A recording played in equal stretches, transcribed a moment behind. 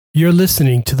You're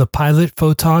listening to the Pilot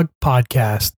Photog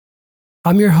podcast.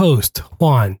 I'm your host,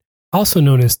 Juan, also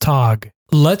known as Tog.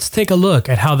 Let's take a look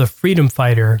at how the Freedom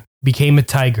Fighter became a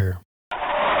Tiger.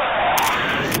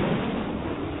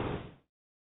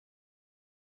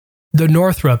 The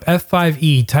Northrop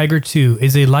F-5E Tiger II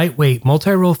is a lightweight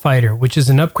multi-role fighter which is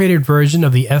an upgraded version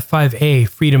of the F-5A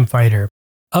Freedom Fighter.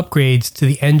 Upgrades to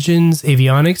the engines,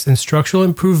 avionics, and structural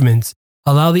improvements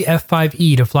allow the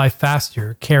F-5E to fly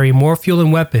faster, carry more fuel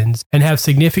and weapons, and have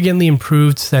significantly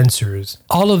improved sensors.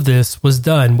 All of this was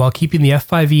done while keeping the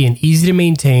F-5E an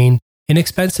easy-to-maintain,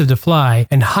 inexpensive to fly,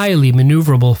 and highly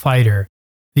maneuverable fighter.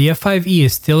 The F-5E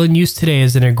is still in use today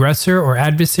as an aggressor or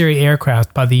adversary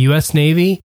aircraft by the U.S.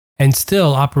 Navy and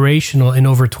still operational in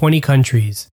over 20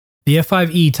 countries. The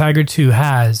F-5E Tiger II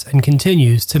has and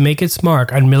continues to make its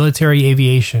mark on military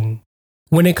aviation.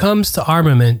 When it comes to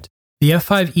armament, the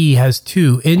F-5E has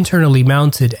two internally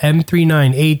mounted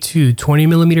M39A2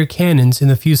 20mm cannons in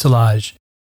the fuselage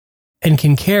and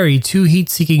can carry two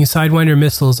heat-seeking Sidewinder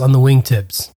missiles on the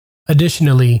wingtips.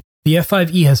 Additionally, the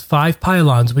F-5E has 5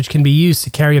 pylons which can be used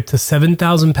to carry up to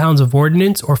 7,000 pounds of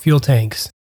ordnance or fuel tanks.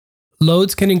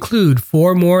 Loads can include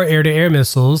 4 more air-to-air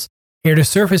missiles,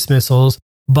 air-to-surface missiles,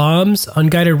 bombs,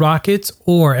 unguided rockets,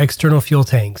 or external fuel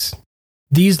tanks.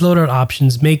 These loadout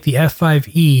options make the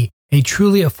F-5E a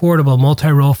truly affordable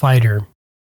multi-role fighter.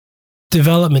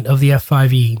 Development of the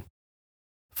F-5E.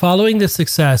 Following the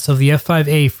success of the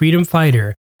F-5A Freedom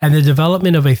Fighter and the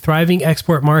development of a thriving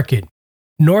export market,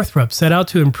 Northrop set out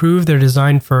to improve their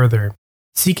design further.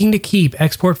 Seeking to keep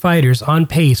export fighters on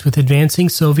pace with advancing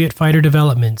Soviet fighter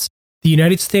developments, the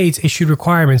United States issued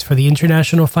requirements for the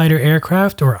International Fighter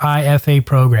Aircraft or IFA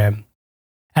program.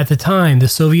 At the time, the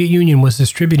Soviet Union was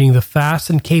distributing the fast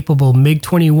and capable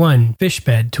MiG-21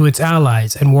 Fishbed to its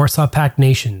allies and Warsaw Pact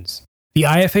nations. The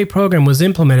IFA program was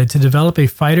implemented to develop a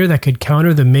fighter that could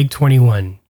counter the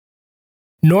MiG-21.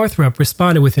 Northrop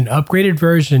responded with an upgraded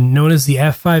version known as the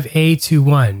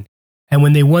F-5A-21, and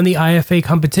when they won the IFA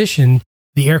competition,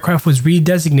 the aircraft was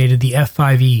redesignated the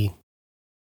F-5E.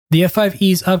 The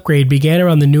F-5E's upgrade began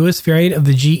around the newest variant of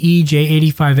the GE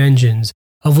J-85 engines,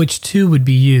 of which 2 would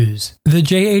be used. The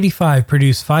J-85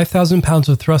 produced 5,000 pounds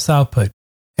of thrust output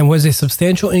and was a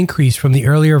substantial increase from the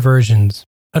earlier versions.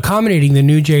 Accommodating the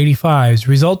new J-85s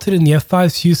resulted in the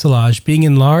F-5's fuselage being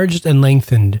enlarged and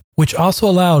lengthened, which also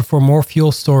allowed for more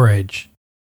fuel storage.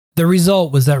 The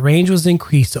result was that range was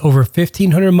increased to over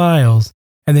 1,500 miles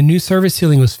and the new service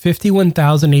ceiling was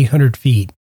 51,800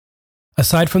 feet.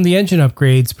 Aside from the engine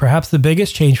upgrades, perhaps the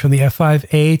biggest change from the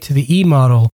F-5A to the E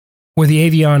model were the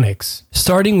avionics,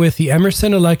 starting with the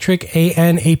Emerson Electric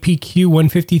AN/APQ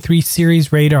 153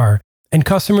 series radar, and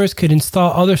customers could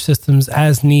install other systems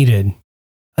as needed.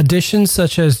 Additions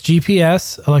such as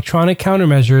GPS, electronic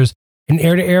countermeasures, an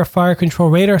air-to-air fire control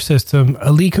radar system,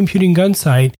 a lead computing gun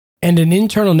sight, and an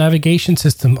internal navigation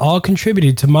system all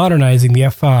contributed to modernizing the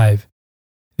F-5.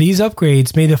 These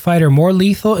upgrades made the fighter more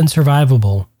lethal and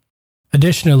survivable.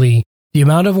 Additionally, the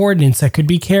amount of ordnance that could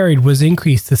be carried was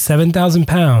increased to 7,000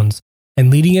 pounds, and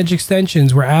leading-edge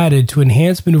extensions were added to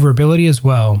enhance maneuverability as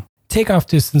well. Takeoff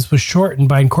distance was shortened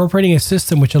by incorporating a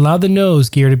system which allowed the nose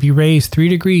gear to be raised 3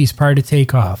 degrees prior to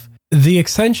takeoff. The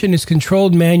extension is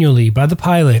controlled manually by the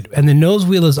pilot, and the nose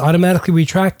wheel is automatically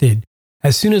retracted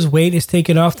as soon as weight is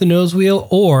taken off the nose wheel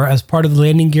or as part of the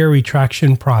landing gear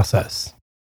retraction process.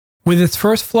 With its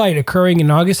first flight occurring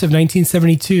in August of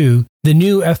 1972, the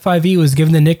new F-5E was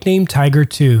given the nickname Tiger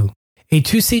II. A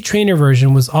 2-seat trainer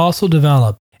version was also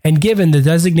developed and given the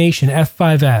designation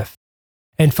F-5F.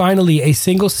 And finally, a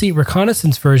single-seat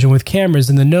reconnaissance version with cameras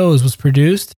in the nose was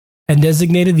produced and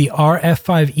designated the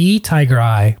RF-5E Tiger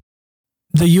Eye.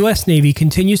 The U.S. Navy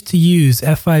continues to use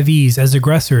F-5Es as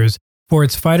aggressors for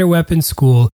its fighter weapons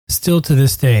school still to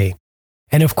this day.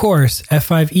 And of course,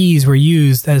 F-5Es were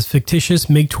used as fictitious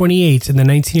MiG-28s in the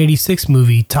 1986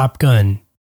 movie Top Gun.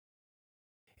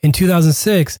 In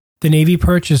 2006, the Navy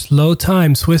purchased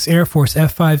low-time Swiss Air Force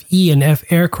F-5E and F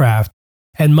aircraft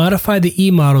and modified the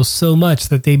E models so much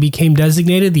that they became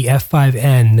designated the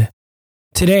F-5N.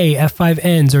 Today,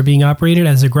 F-5Ns are being operated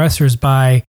as aggressors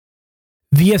by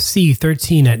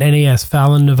VFC-13 at NAS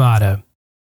Fallon, Nevada,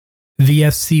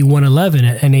 VFC-111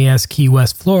 at NAS Key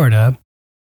West, Florida,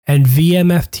 and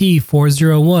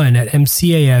VMFT-401 at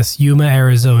MCAS Yuma,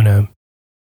 Arizona.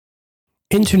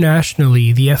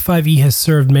 Internationally, the F-5E has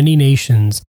served many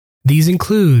nations. These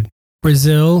include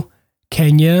Brazil,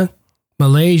 Kenya,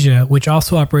 Malaysia, which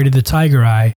also operated the Tiger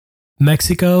Eye,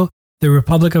 Mexico, the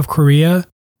Republic of Korea,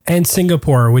 and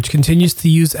Singapore, which continues to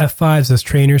use F-5s as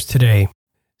trainers today.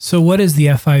 So what is the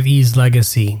F-5E's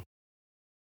legacy?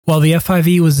 While the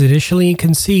F-5E was initially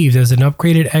conceived as an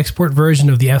upgraded export version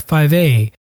of the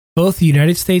F-5A, both the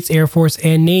United States Air Force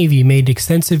and Navy made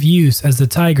extensive use as the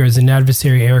Tiger as an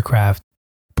adversary aircraft.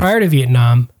 Prior to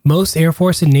Vietnam, most Air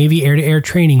Force and Navy air-to-air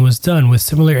training was done with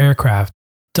similar aircraft,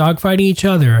 dogfighting each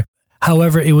other.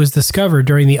 However, it was discovered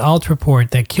during the ALT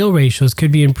report that kill ratios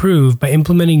could be improved by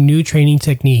implementing new training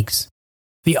techniques.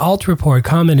 The ALT report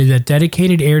commented that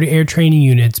dedicated air-to-air training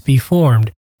units be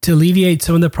formed to alleviate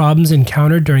some of the problems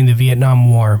encountered during the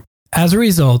Vietnam War. As a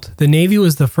result, the Navy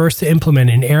was the first to implement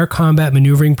an Air Combat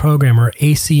Maneuvering Program, or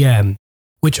ACM,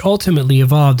 which ultimately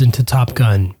evolved into Top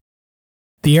Gun.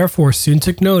 The Air Force soon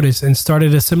took notice and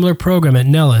started a similar program at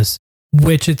Nellis,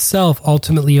 which itself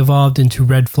ultimately evolved into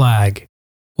Red Flag.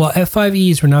 While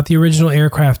F-5Es were not the original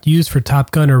aircraft used for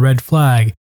Top Gun or Red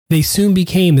Flag, they soon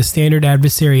became the standard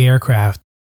adversary aircraft.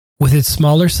 With its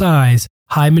smaller size,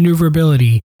 high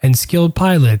maneuverability, and skilled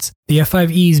pilots, the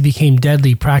F-5Es became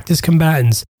deadly practice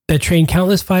combatants that trained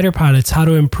countless fighter pilots how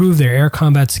to improve their air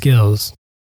combat skills.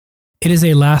 It is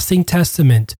a lasting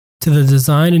testament to the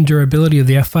design and durability of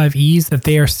the F-5Es that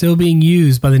they are still being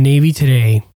used by the Navy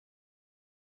today.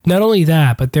 Not only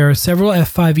that, but there are several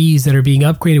F-5Es that are being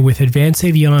upgraded with advanced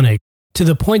avionics to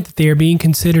the point that they are being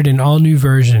considered an all-new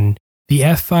version, the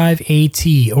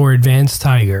F-5AT or Advanced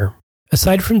Tiger.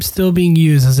 Aside from still being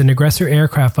used as an aggressor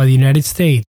aircraft by the United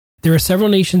States, there are several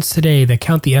nations today that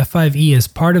count the F-5E as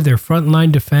part of their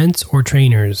frontline defense or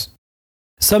trainers.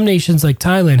 Some nations like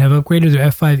Thailand have upgraded their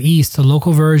F-5Es to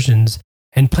local versions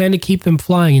and plan to keep them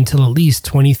flying until at least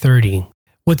 2030.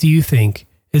 What do you think?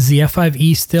 Is the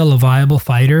F-5E still a viable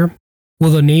fighter?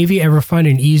 Will the Navy ever find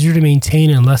an easier to maintain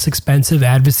and less expensive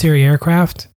adversary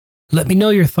aircraft? Let me know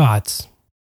your thoughts.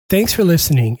 Thanks for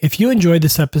listening. If you enjoyed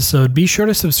this episode, be sure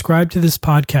to subscribe to this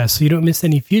podcast so you don't miss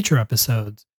any future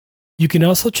episodes. You can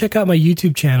also check out my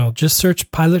YouTube channel. Just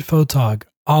search Pilot Photog,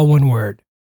 all one word.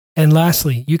 And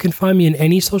lastly, you can find me in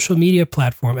any social media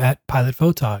platform at Pilot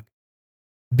Photog.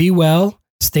 Be well,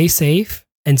 stay safe,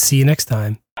 and see you next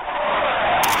time.